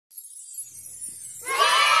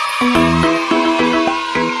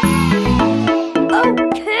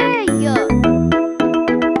Okay.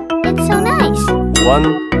 It's so nice. 1,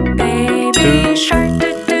 2, 3,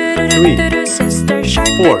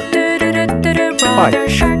 4, 5.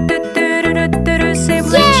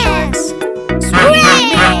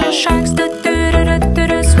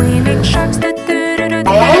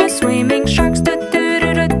 Swimming sharks,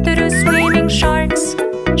 swimming sharks,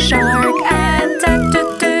 shark attack,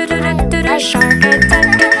 shark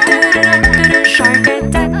attack, shark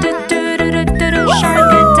attack,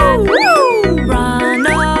 shark attack. Run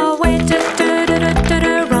away, run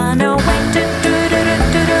away, run away.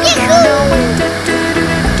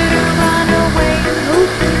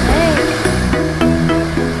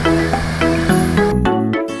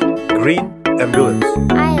 Green ambulance.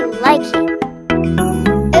 I like it.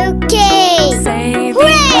 Okay. Saving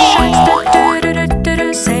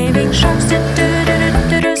sharks, saving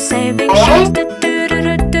sharks,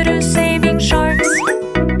 saving sharks,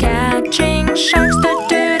 catching sharks,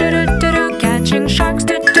 catching sharks,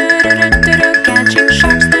 catching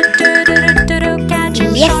sharks,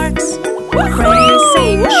 catching sharks,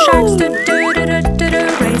 racing sharks,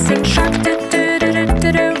 racing sharks,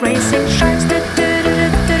 racing sharks,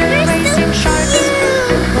 racing sharks.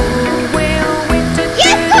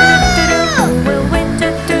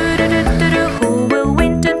 Who will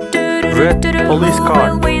win? Red police car.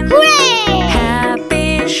 Hooray!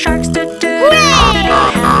 Happy sharks,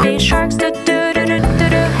 happy sharks,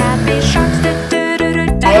 happy sharks,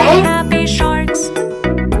 happy sharks.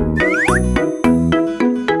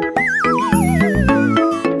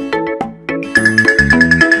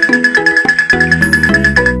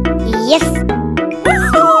 Yes.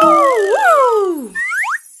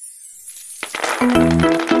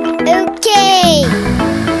 Okay.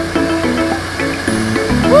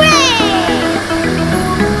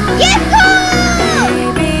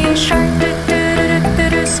 Baby shark,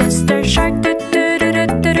 sister shark,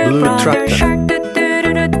 Blue brother tractor. shark,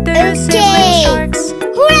 sibling sharks,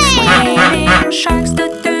 swimming sharks,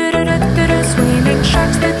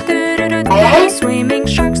 swimming sharks, swimming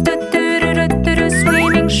sharks,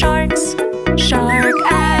 swimming sharks, shark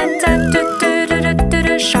attack,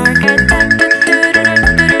 shark attack,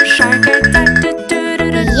 shark attack,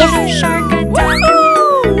 shark attack.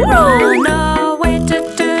 Run away,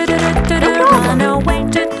 run away,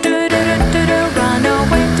 run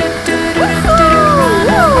away, run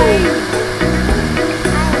away.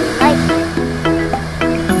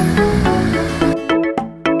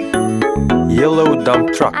 Yellow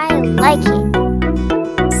dump truck. I like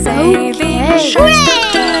it. Saving sharks,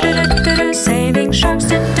 saving sharks,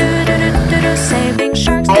 saving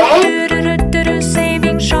sharks,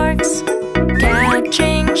 saving sharks,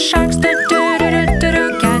 catching sharks,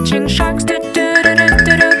 catching sharks,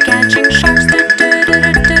 catching sharks,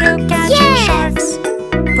 catching sharks,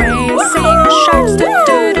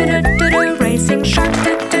 racing sharks, racing sharks,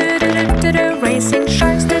 racing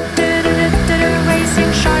sharks,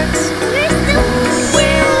 racing sharks.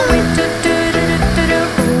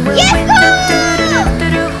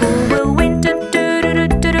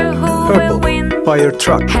 Purple fire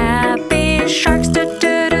truck. Happy sharks,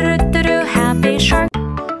 happy sharks.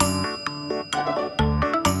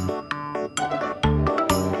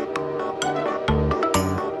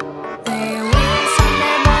 Their wheels on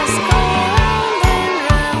their bus go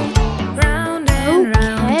round and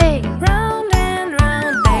round, round and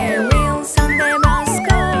round. Their wheels on their bus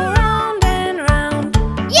go round and round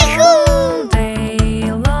all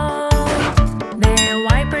day long. Their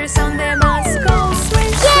wipers on their bus go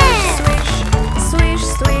swish, swish, swish,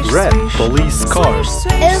 swish, Red swish. police cars.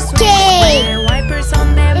 Okay. Their wipers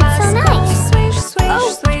on their It's bus so go nice. swish, swish,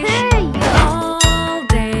 swish Okay. all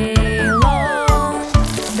day long.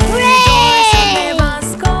 Their doors on their bus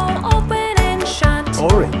go open and shut,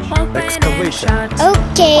 Orange open excavation. and shut,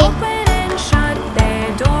 Okay. open and shut. Their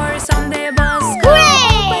doors on their bus go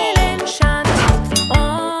Hooray! open and shut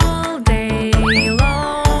all day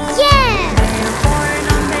long. Yeah. Their horn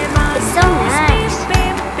on their bus It's so goes nice.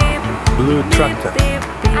 beep, beep, beep, Blue beep, tractor. beep,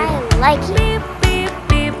 beep. I like it. Beep, beep,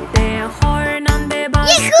 beep. Their horn on their bus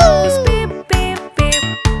Yahoo! goes beep, beep, beep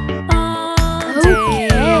all day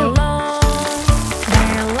long.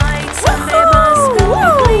 Their lights on their bus go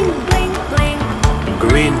blink, blink, blink.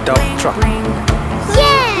 Green dump Blink, truck. blink,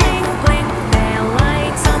 Yeah. blink, blink. Their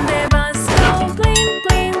lights on their bus go blink, blink,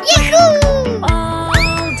 blink Yahoo! all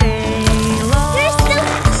day long. You're so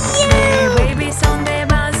Their cute. babies on their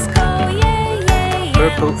bus go yeah, yeah, yeah.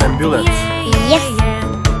 Purple ambulance. Yeah, yeah, Yes. yeah.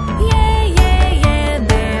 Yeah, yeah, yeah.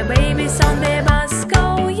 Their babies on their bus go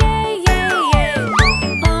yeah, yeah,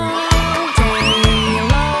 yeah. All day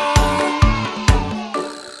long.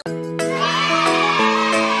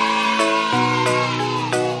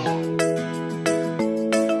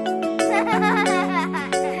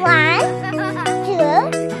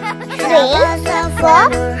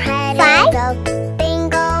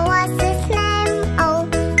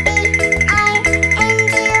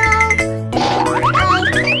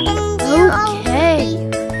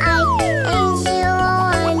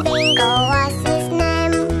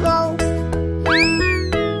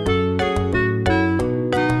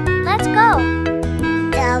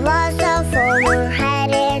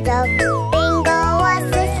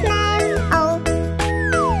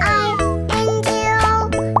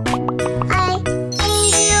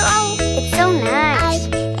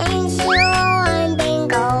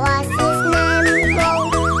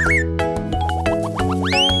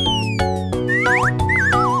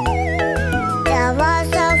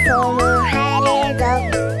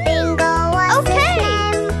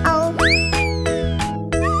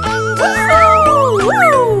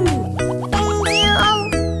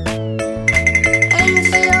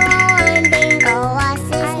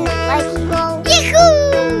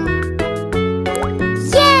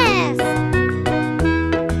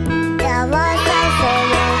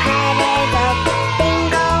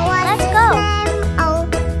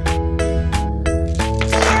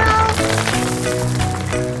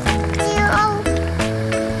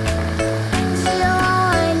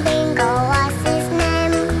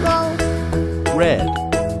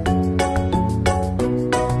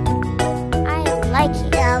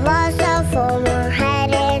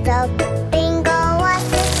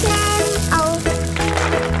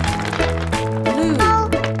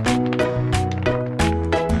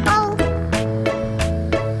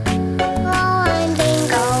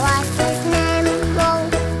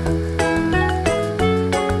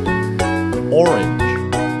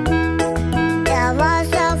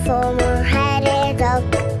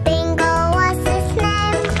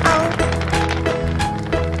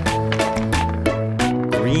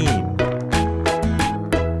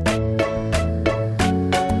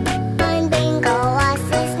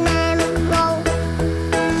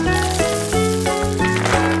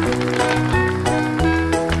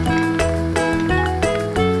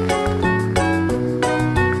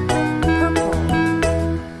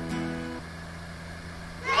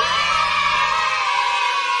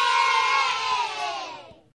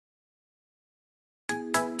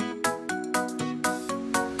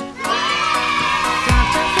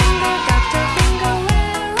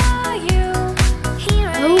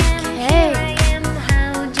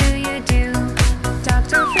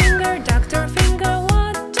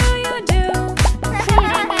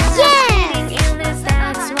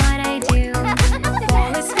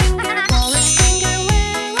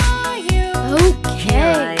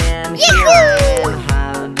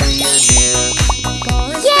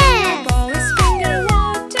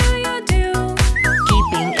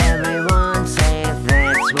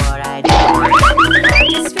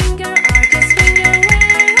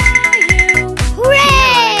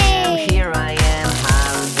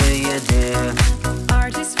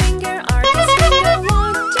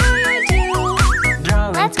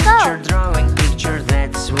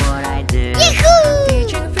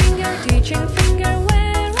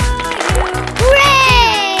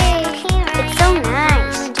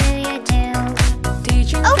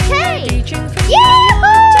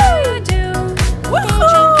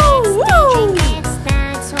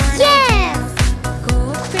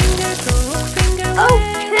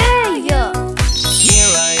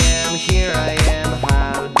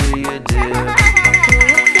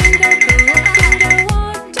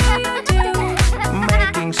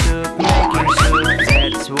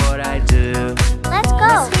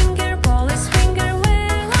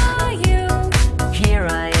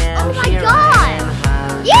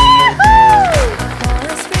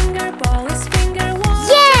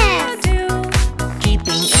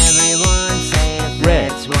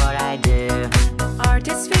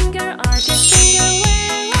 Mr. Artist Finger,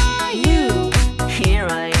 where are you? Here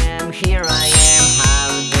I am, how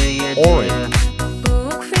do you do? Orange.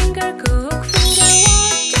 Cook finger, what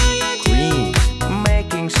do you do? Green.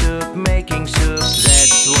 Making soup,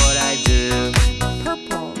 that's what I do.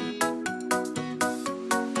 Purple.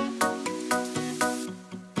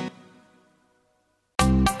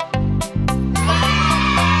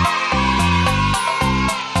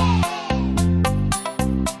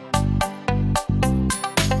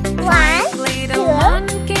 One, Little two,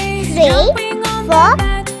 monkeys three, jumping on four, the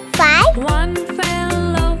bed. 5. One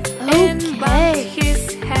fell off and bumped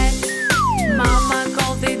his head. Mama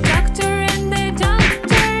called the doctor and the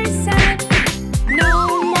doctor said,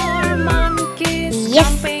 no more monkeys Yes.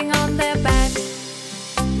 jumping on the bed.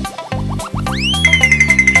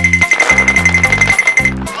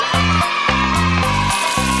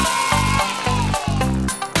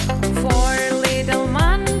 Four little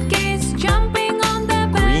monkeys jumping on the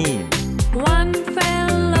bed. Green. One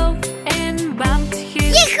fell off and bumped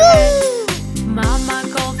his head. Yahoo! Mama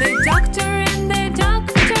called the doctor and the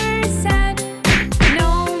doctor said,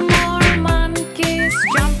 no more monkeys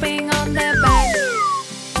jumping on the bed.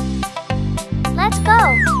 Let's go.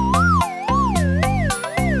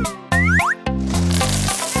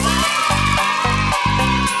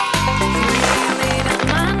 Three little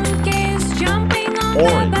monkeys jumping on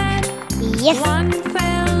Orange. the bed. Yes. One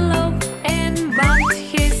fell off and bumped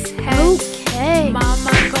his head. Okay.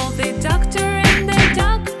 Mama called the doctor and the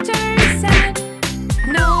doctor said,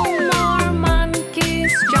 no more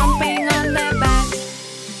monkeys jumping on the bed.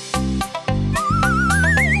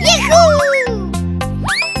 Yahoo!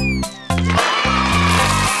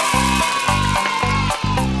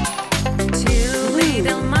 Two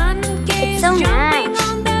little monkeys so jumping nice.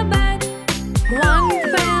 on the bed. One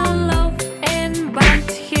fell off and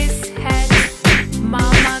bumped his head.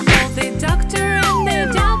 Mama called the doctor and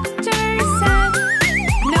the doctor said,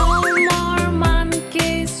 no more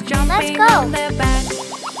monkeys jumping go. on the bed.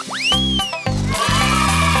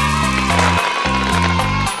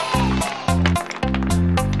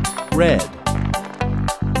 Red.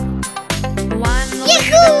 One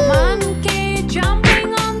Yahoo! little monkey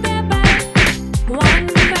jumping on the bed. One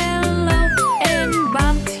fell off and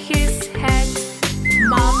bumped his head.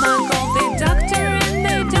 Mama called the doctor and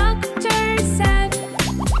the doctor said,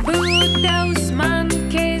 put those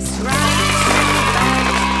monkeys right to bed.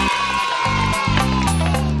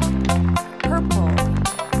 Purple.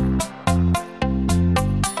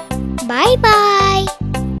 Bye-bye.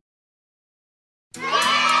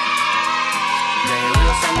 They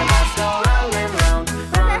wheels on the bus go round and round,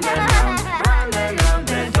 round and round, round and round.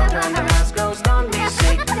 The doctor on the bus goes, don't be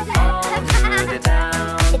sick, all through the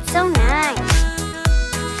town. It's so nice.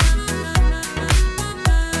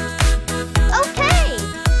 Okay.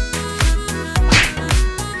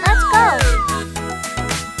 Let's go.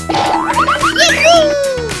 Yahoo!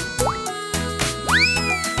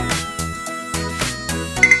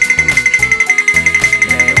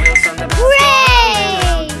 They wheels on the bus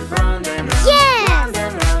Hooray! round and round, Yes! round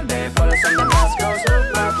and round. The fellas on the bus goes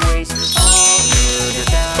both ways, all through the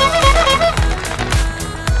town.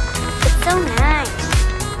 It's so nice.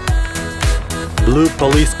 Blue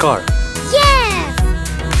police car. Yes!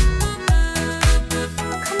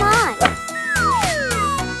 Come on.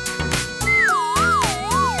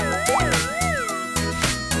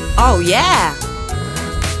 Oh yeah!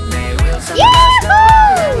 They wheels on the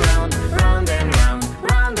Yahoo! round, round and round,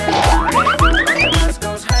 round and round. The bus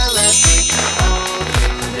goes hella quick, all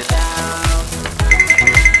through the town.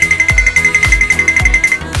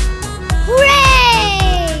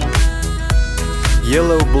 Hooray!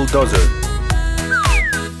 Yellow bulldozer.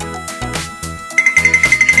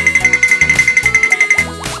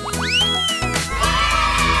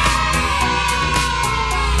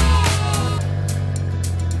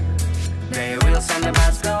 The wheels on the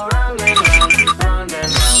bus go round and round, round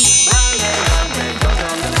and round, round and round. The doctor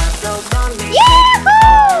on the bus goes, don't be sick,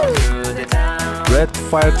 all Yahoo! through the town. Red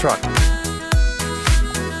fire truck.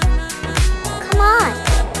 Come on.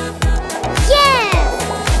 Yes!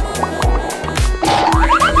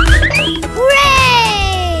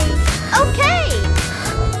 Hooray! Okay.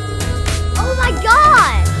 Oh my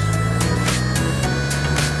gosh!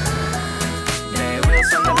 The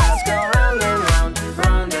wheels on the bus go round and round,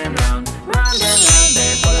 round and round, round and round. The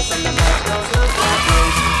fellas on the bus goes both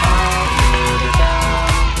ways, all through the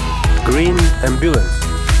town. Green ambulance.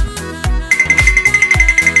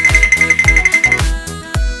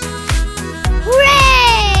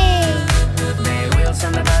 Hooray! The wheels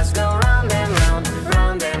on the bus go round and round,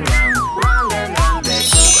 round and round, round and round. The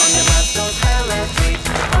cook on the bus goes hella quick,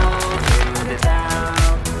 all through the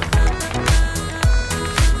town.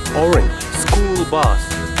 bus.